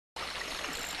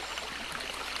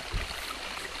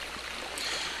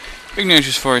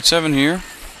Ignatius487 here,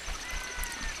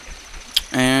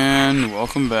 and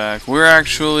welcome back. We're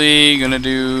actually gonna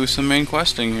do some main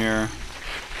questing here.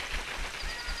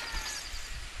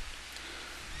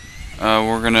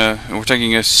 We're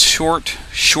taking a short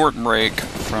break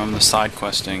from the side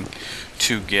questing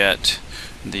to get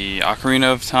the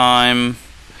Ocarina of Time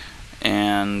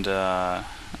and the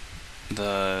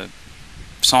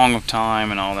Song of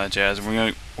Time and all that jazz.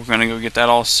 We're gonna go get that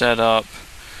all set up.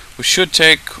 We should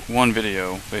take one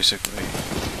video, basically.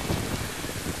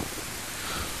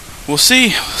 We'll see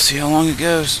how long it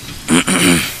goes.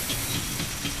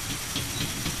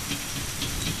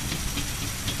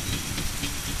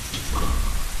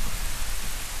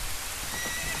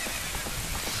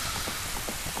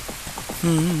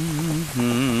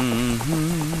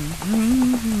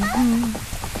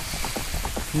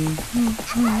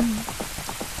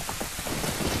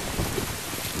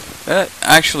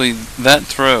 Actually, that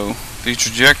throw, the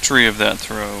trajectory of that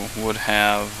throw would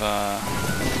have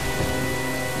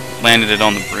landed it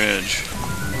on the bridge,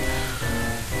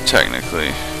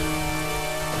 technically.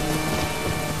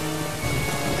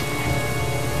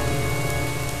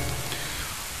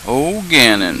 Oh,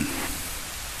 Ganon.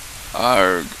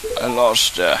 Arg, I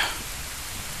lost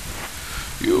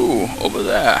you, over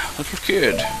there, little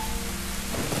kid.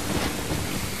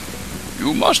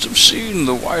 You must have seen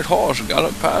the white horse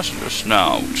gallop past us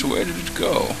now. Which way did it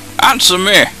go? Answer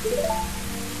me!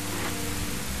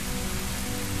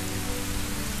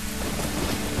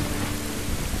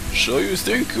 So you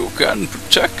think you can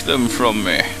protect them from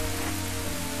me?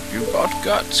 You got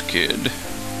guts, kid.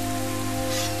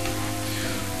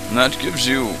 And that gives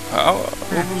you power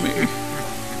over me.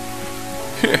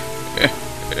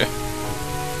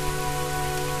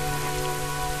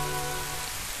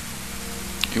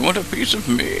 You want a piece of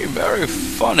me? Very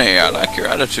funny. I like your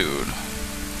attitude.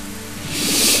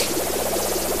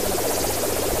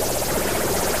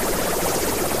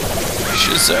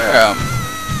 Shazam!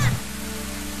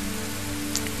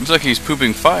 Looks like he's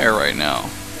pooping fire right now,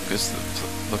 because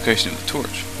of the location of the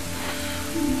torch.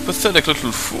 Pathetic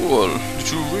little fool.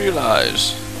 Did you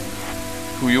realize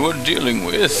who you are dealing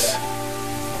with?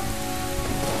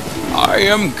 I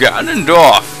am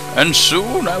Ganondorf, and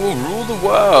soon I will rule the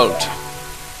world.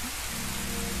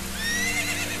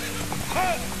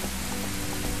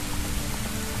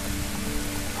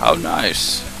 How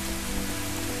nice.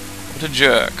 What a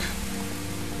jerk.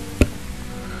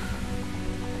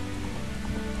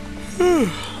 I'm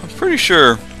pretty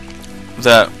sure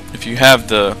that if you have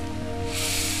the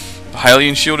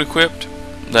Hylian shield equipped,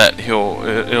 that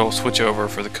it'll switch over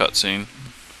for the cutscene.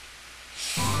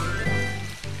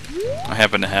 I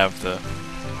happen to have the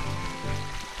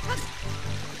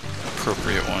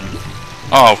appropriate one.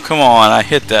 Oh, come on, I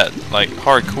hit that like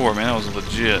hardcore, man. That was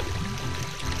legit.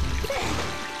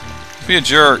 Be a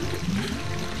jerk.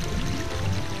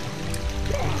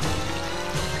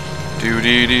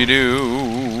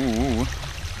 Do-dee-dee-doo.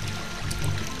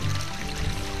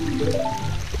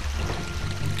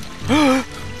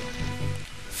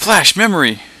 Flash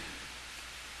memory.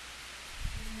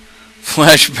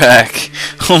 Flashback.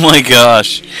 Oh my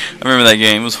gosh. I remember that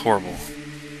game. It was horrible.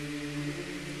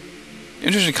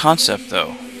 Interesting concept,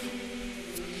 though.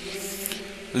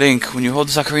 Link, when you hold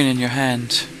this ocarina in your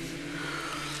hand,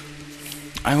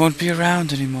 I won't be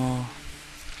around anymore.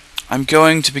 I'm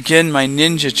going to begin my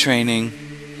ninja training.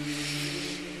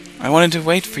 I wanted to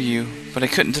wait for you, but I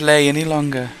couldn't delay any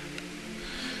longer.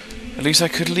 At least I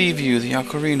could leave you the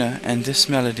ocarina and this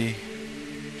melody.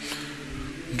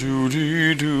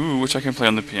 Do-dee-doo, which I can play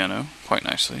on the piano quite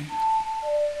nicely.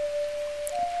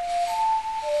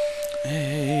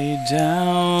 A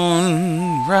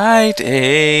down, right,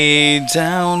 A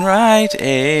down, right,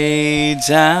 A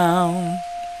down.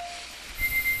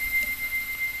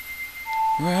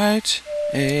 Right,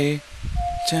 A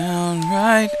down,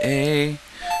 right, A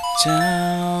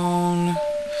down,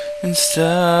 and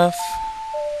stuff.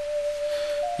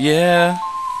 Yeah.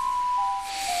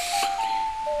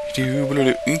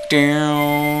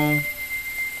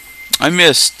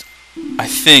 I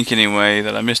think anyway,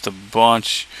 that I missed a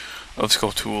bunch of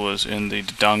Skulltulas in the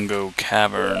Dodongo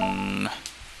Cavern.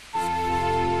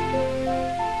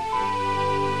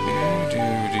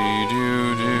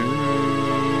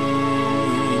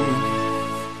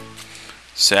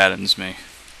 Saddens me.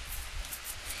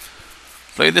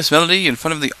 Play this melody in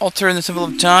front of the altar in the Temple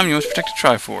of Time. You must protect the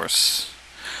Triforce.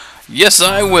 Yes,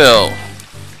 I will,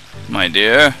 my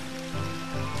dear.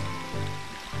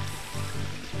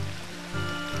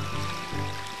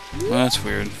 Well, that's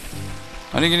weird.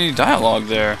 I didn't get any dialogue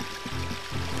there.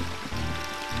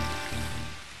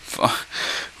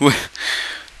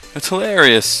 It's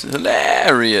hilarious.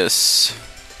 Hilarious.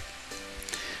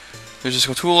 There's a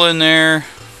Skulltula in there.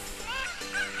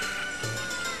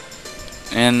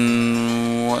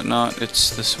 And whatnot.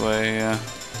 It's this way, yeah.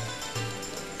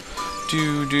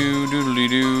 Do do doodly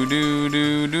doo doo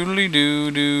doo doodly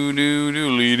doo doo doo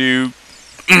doodly doo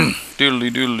doodly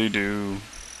doodly doo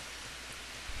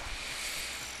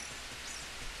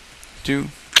do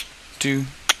do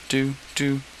do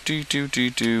do do do do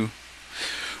do.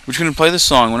 We're just gonna play the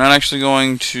song. We're not actually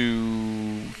going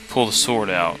to pull the sword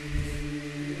out.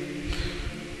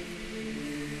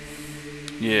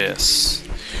 Yes.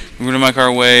 We're gonna make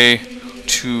our way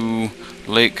to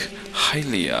Lake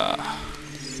Hylia.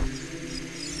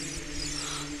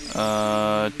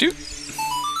 Do.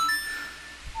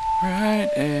 Right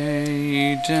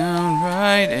A down,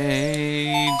 right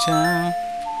A down.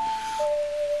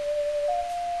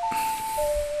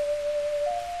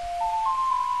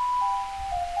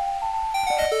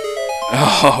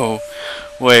 Oh,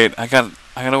 wait, I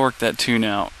gotta work that tune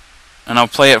out, and I'll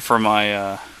play it for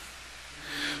my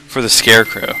for the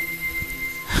scarecrow.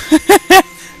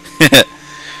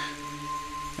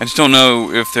 I just don't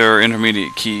know if there are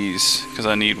intermediate keys, because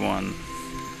I need one.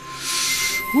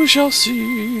 We shall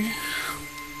see.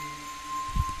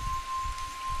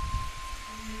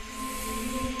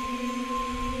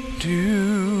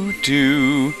 Do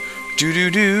do do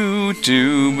do do do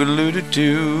do do do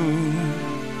do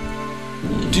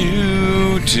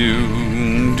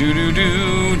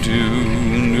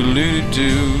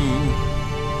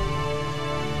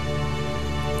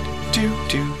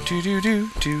do do do do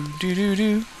do do do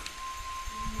do.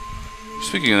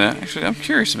 Speaking of that, actually, I'm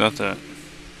curious about that.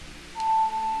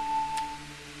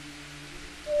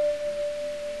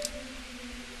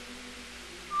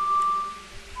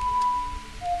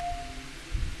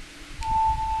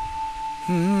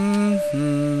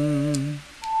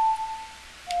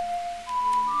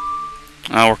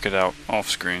 I'll work it out off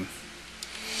screen.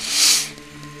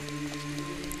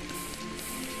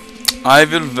 I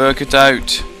will work it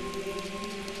out.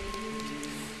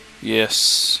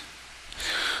 Yes.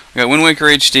 I got Wind Waker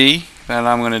HD that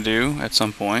I'm going to do at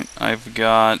some point. I've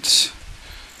got, just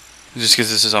because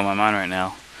this is on my mind right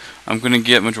now, I'm going to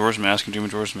get Majora's Mask and do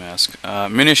Majora's Mask.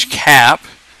 Minish Cap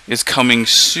is coming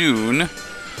soon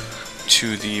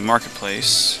to the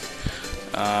marketplace.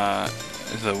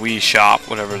 The Wii Shop,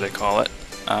 whatever they call it.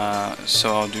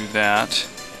 So I'll do that.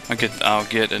 I'll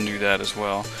get and do that as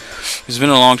well. It's been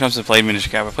a long time since I played Minish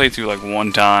Cap. I played through like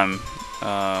one time.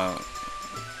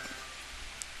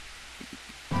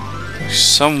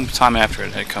 Some time after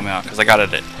it had come out, because I got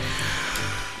it at a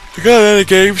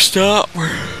GameStop.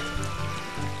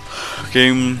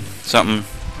 Game something.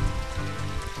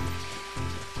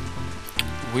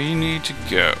 We need to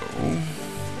go.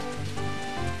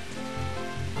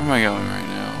 Where am I going right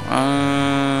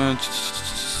now?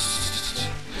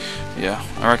 Yeah,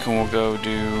 I reckon we'll go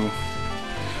do.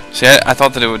 See, I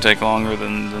thought that it would take longer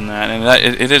than that, and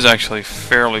it is actually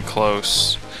fairly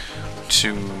close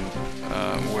to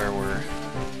where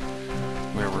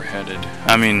we're headed.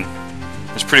 I mean,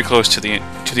 it's pretty close to the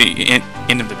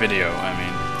end of the video. I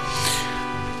mean,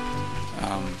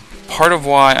 part of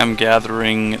why I'm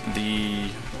gathering the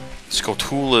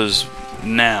Skulltulas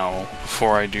now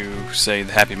before I do, say,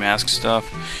 the Happy Mask stuff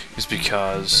is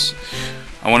because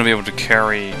I want to be able to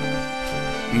carry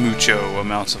mucho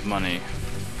amounts of money,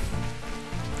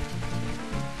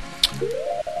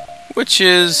 which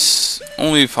is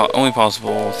only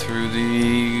possible through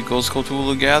the Gold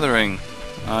Skulltula gathering.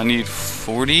 I need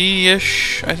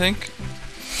 40-ish, I think.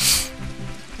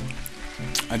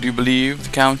 I do believe the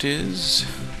count is.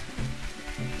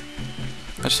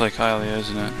 That's like Hylia,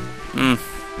 isn't it?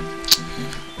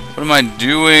 What am I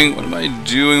doing? What am I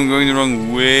doing? I'm going the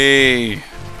wrong way.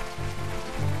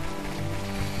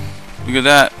 Look at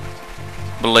that.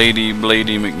 Blady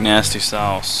McNasty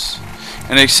sauce.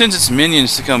 And it sends its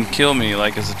minions to come kill me,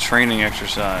 like as a training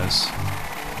exercise.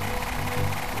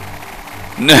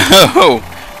 No!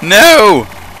 No!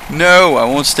 No! I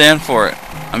won't stand for it.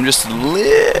 I'm just a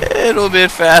little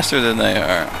bit faster than they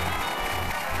are.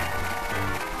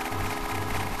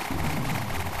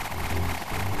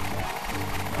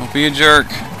 Don't be a jerk.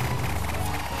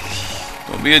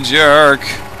 Don't be a jerk.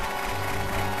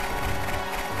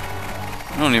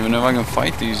 I don't even know if I can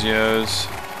fight these yos.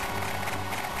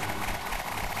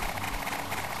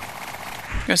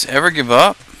 You guys ever give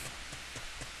up?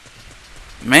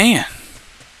 Man.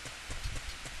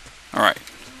 Alright.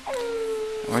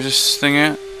 Where's this thing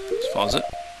at? Let's pause it.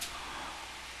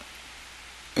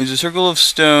 There's a circle of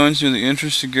stones near the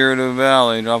entrance to Gyarados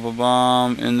Valley. Drop a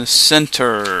bomb in the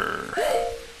center.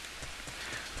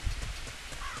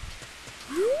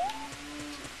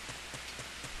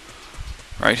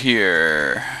 Right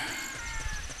here.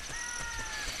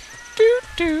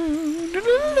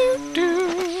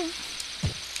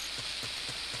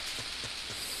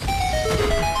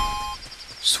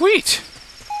 Sweet!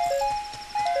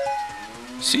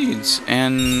 Seeds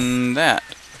and that.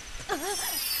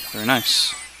 Very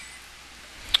nice.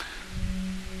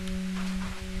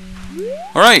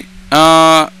 Alright,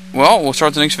 well, we'll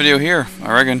start the next video here,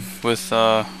 I reckon, with,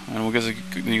 and we'll get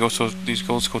these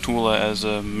Gold Scotula as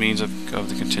a means of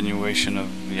the continuation of,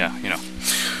 yeah, you know.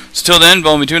 So till then,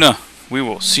 Tuna, we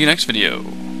will see you next video.